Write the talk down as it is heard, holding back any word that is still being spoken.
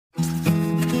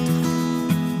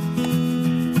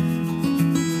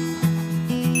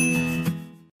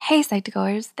Hey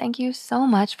Psych2Goers, thank you so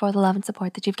much for the love and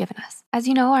support that you've given us. As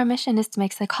you know, our mission is to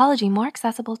make psychology more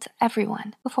accessible to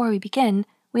everyone. Before we begin,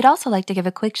 we'd also like to give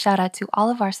a quick shout out to all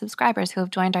of our subscribers who have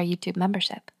joined our YouTube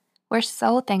membership. We're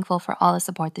so thankful for all the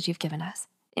support that you've given us.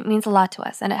 It means a lot to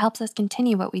us and it helps us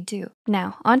continue what we do.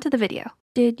 Now, on to the video.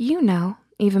 Did you know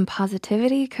even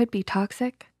positivity could be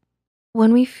toxic?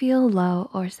 When we feel low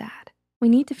or sad, we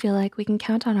need to feel like we can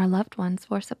count on our loved ones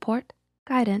for support,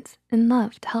 guidance, and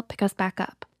love to help pick us back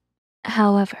up.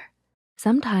 However,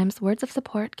 sometimes words of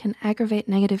support can aggravate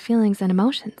negative feelings and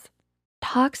emotions.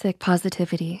 Toxic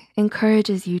positivity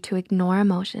encourages you to ignore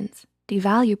emotions,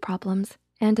 devalue problems,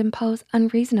 and impose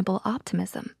unreasonable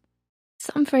optimism.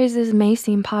 Some phrases may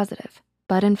seem positive,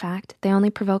 but in fact, they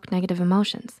only provoke negative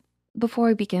emotions. Before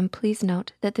we begin, please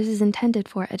note that this is intended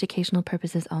for educational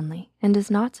purposes only and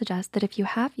does not suggest that if you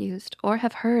have used or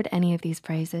have heard any of these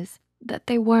phrases, that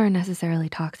they were necessarily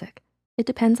toxic. It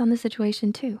depends on the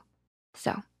situation too.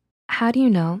 So, how do you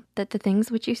know that the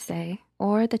things which you say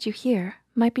or that you hear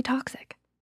might be toxic?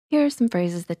 Here are some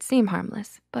phrases that seem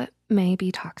harmless, but may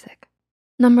be toxic.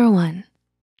 Number 1,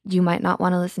 you might not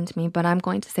wanna listen to me, but I'm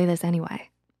going to say this anyway.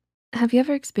 Have you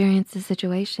ever experienced a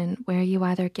situation where you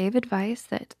either gave advice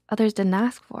that others didn't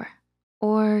ask for,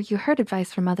 or you heard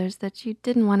advice from others that you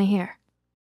didn't wanna hear?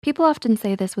 People often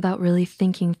say this without really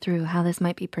thinking through how this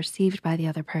might be perceived by the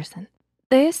other person.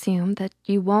 They assume that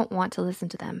you won't want to listen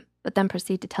to them, but then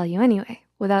proceed to tell you anyway,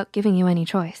 without giving you any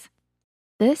choice.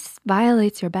 This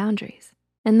violates your boundaries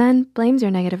and then blames your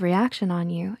negative reaction on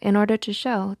you in order to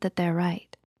show that they're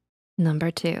right. Number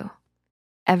 2,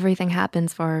 everything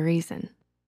happens for a reason.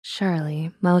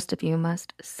 Surely, most of you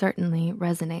must certainly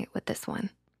resonate with this one.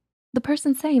 The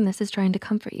person saying this is trying to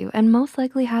comfort you and most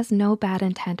likely has no bad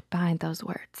intent behind those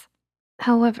words.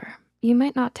 However, you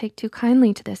might not take too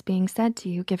kindly to this being said to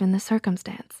you given the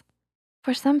circumstance.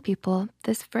 For some people,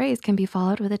 this phrase can be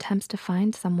followed with attempts to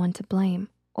find someone to blame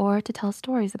or to tell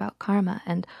stories about karma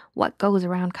and what goes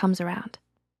around comes around.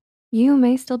 You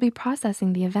may still be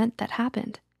processing the event that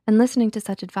happened, and listening to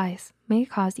such advice may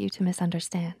cause you to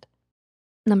misunderstand.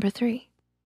 Number 3,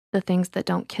 the things that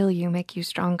don't kill you make you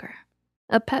stronger.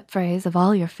 A pet phrase of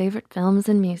all your favorite films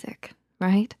and music,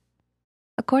 right?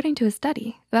 According to a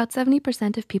study, about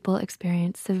 70% of people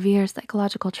experience severe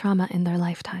psychological trauma in their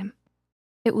lifetime.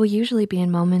 It will usually be in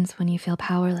moments when you feel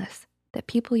powerless that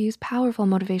people use powerful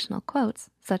motivational quotes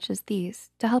such as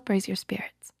these to help raise your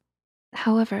spirits.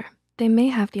 However, they may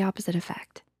have the opposite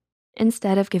effect.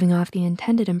 Instead of giving off the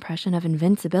intended impression of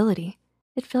invincibility,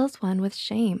 it fills one with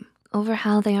shame over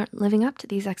how they aren't living up to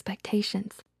these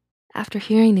expectations. After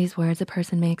hearing these words, a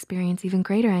person may experience even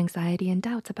greater anxiety and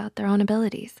doubts about their own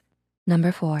abilities.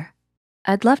 Number 4,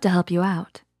 I'd love to help you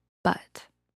out, but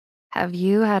have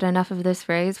you had enough of this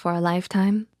phrase for a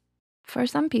lifetime? For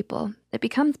some people, it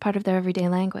becomes part of their everyday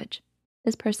language.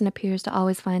 This person appears to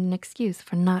always find an excuse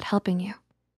for not helping you.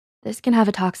 This can have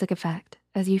a toxic effect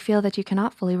as you feel that you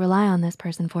cannot fully rely on this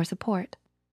person for support.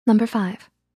 Number 5,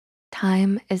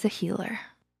 time is a healer.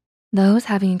 Those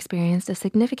having experienced a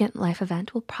significant life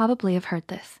event will probably have heard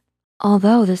this.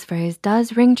 Although this phrase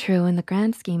does ring true in the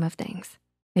grand scheme of things,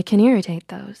 it can irritate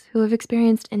those who have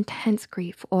experienced intense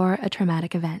grief or a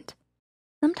traumatic event.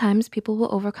 Sometimes people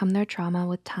will overcome their trauma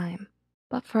with time,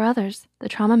 but for others, the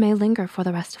trauma may linger for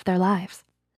the rest of their lives.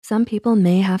 Some people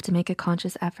may have to make a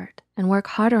conscious effort and work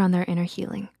harder on their inner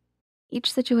healing.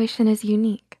 Each situation is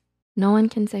unique. No one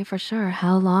can say for sure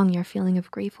how long your feeling of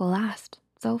grief will last,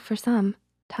 so for some,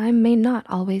 time may not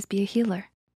always be a healer.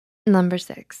 Number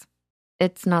 6,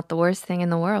 it's not the worst thing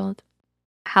in the world.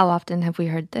 How often have we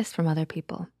heard this from other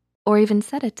people or even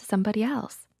said it to somebody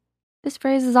else? This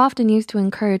phrase is often used to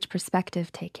encourage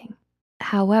perspective taking.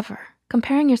 However,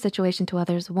 comparing your situation to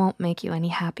others won't make you any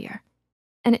happier,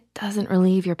 and it doesn't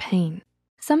relieve your pain.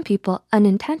 Some people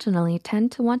unintentionally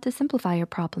tend to want to simplify your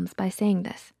problems by saying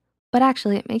this, but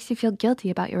actually it makes you feel guilty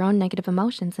about your own negative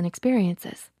emotions and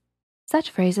experiences.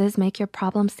 Such phrases make your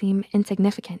problems seem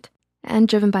insignificant, and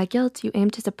driven by guilt, you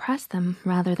aim to suppress them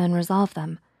rather than resolve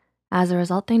them. As a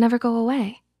result, they never go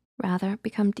away, rather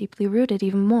become deeply rooted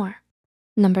even more.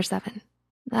 Number 7,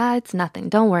 it's nothing,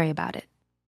 don't worry about it.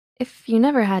 If you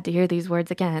never had to hear these words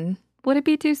again, would it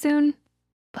be too soon?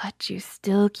 But you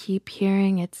still keep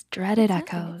hearing its dreaded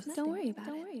echoes. Don't worry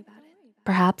about it.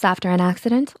 Perhaps after an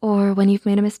accident or when you've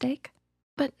made a mistake.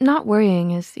 But not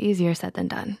worrying is easier said than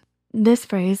done. This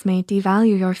phrase may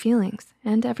devalue your feelings,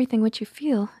 and everything which you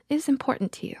feel is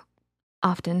important to you.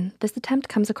 Often, this attempt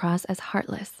comes across as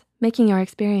heartless, making your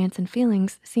experience and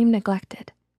feelings seem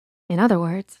neglected. In other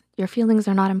words, your feelings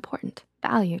are not important,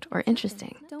 valued, or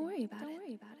interesting. Don't worry about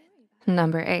it.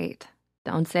 Number 8,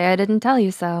 don't say I didn't tell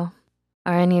you so.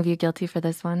 Are any of you guilty for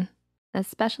this one?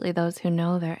 Especially those who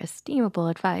know their estimable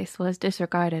advice was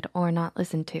disregarded or not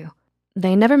listened to.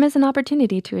 They never miss an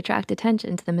opportunity to attract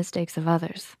attention to the mistakes of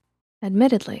others.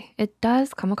 Admittedly, it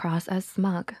does come across as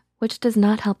smug, which does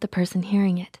not help the person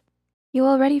hearing it. You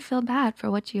already feel bad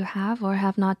for what you have or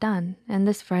have not done, and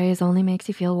this phrase only makes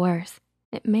you feel worse.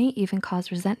 It may even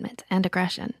cause resentment and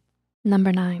aggression.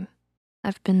 Number 9,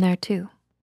 I've been there too.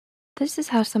 This is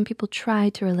how some people try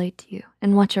to relate to you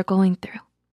and what you're going through.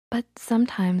 But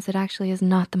sometimes it actually is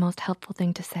not the most helpful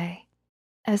thing to say,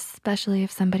 especially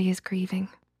if somebody is grieving.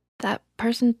 That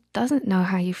person doesn't know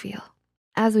how you feel,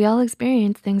 as we all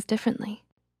experience things differently.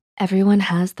 Everyone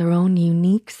has their own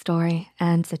unique story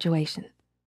and situation.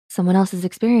 Someone else's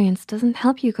experience doesn't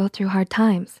help you go through hard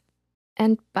times.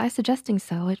 And by suggesting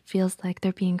so, it feels like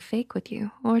they're being fake with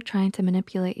you or trying to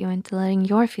manipulate you into letting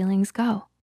your feelings go.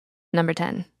 Number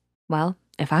 10, well,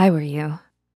 if I were you.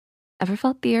 Ever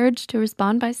felt the urge to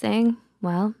respond by saying,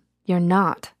 well, you're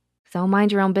not, so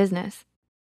mind your own business?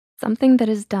 Something that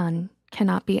is done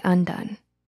cannot be undone.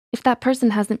 If that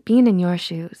person hasn't been in your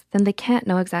shoes, then they can't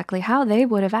know exactly how they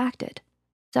would have acted.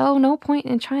 So no point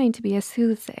in trying to be a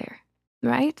soothsayer,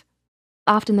 right?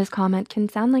 Often this comment can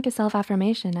sound like a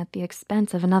self-affirmation at the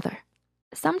expense of another.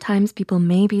 Sometimes people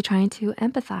may be trying to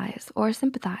empathize or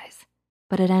sympathize,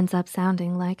 but it ends up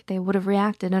sounding like they would have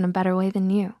reacted in a better way than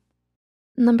you.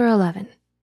 Number 11,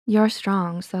 you're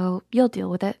strong, so you'll deal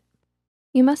with it.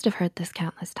 You must have heard this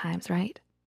countless times, right?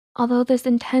 Although this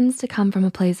intends to come from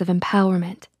a place of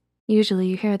empowerment, usually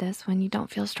you hear this when you don't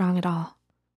feel strong at all.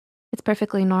 It's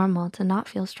perfectly normal to not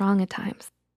feel strong at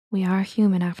times. We are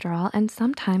human after all, and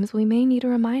sometimes we may need a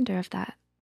reminder of that,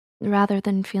 rather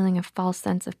than feeling a false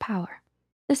sense of power.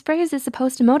 This phrase is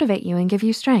supposed to motivate you and give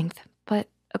you strength, but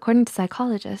according to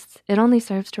psychologists, it only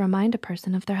serves to remind a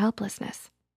person of their helplessness.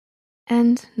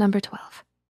 And number 12,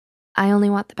 I only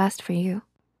want the best for you.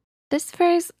 This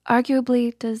phrase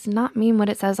arguably does not mean what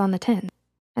it says on the tin,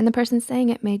 and the person saying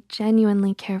it may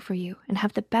genuinely care for you and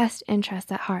have the best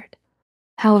interests at heart.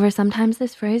 However, sometimes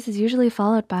this phrase is usually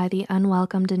followed by the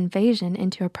unwelcomed invasion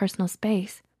into your personal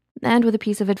space and with a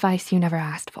piece of advice you never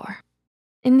asked for.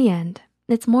 In the end,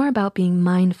 it's more about being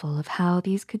mindful of how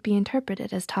these could be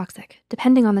interpreted as toxic,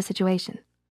 depending on the situation.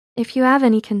 If you have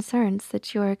any concerns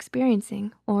that you're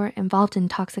experiencing or involved in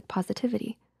toxic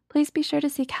positivity, please be sure to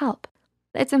seek help.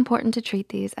 It's important to treat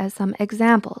these as some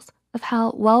examples of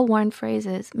how well-worn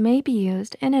phrases may be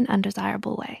used in an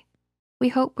undesirable way. We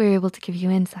hope we're able to give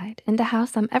you insight into how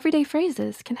some everyday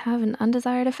phrases can have an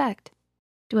undesired effect.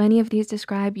 Do any of these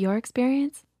describe your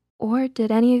experience? Or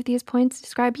did any of these points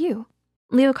describe you?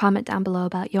 Leave a comment down below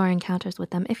about your encounters with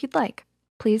them if you'd like.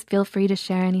 Please feel free to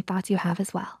share any thoughts you have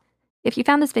as well. If you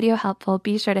found this video helpful,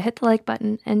 be sure to hit the like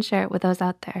button and share it with those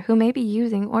out there who may be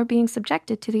using or being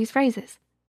subjected to these phrases.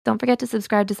 Don't forget to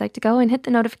subscribe to Psych2Go and hit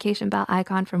the notification bell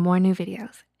icon for more new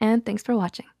videos. And thanks for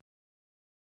watching.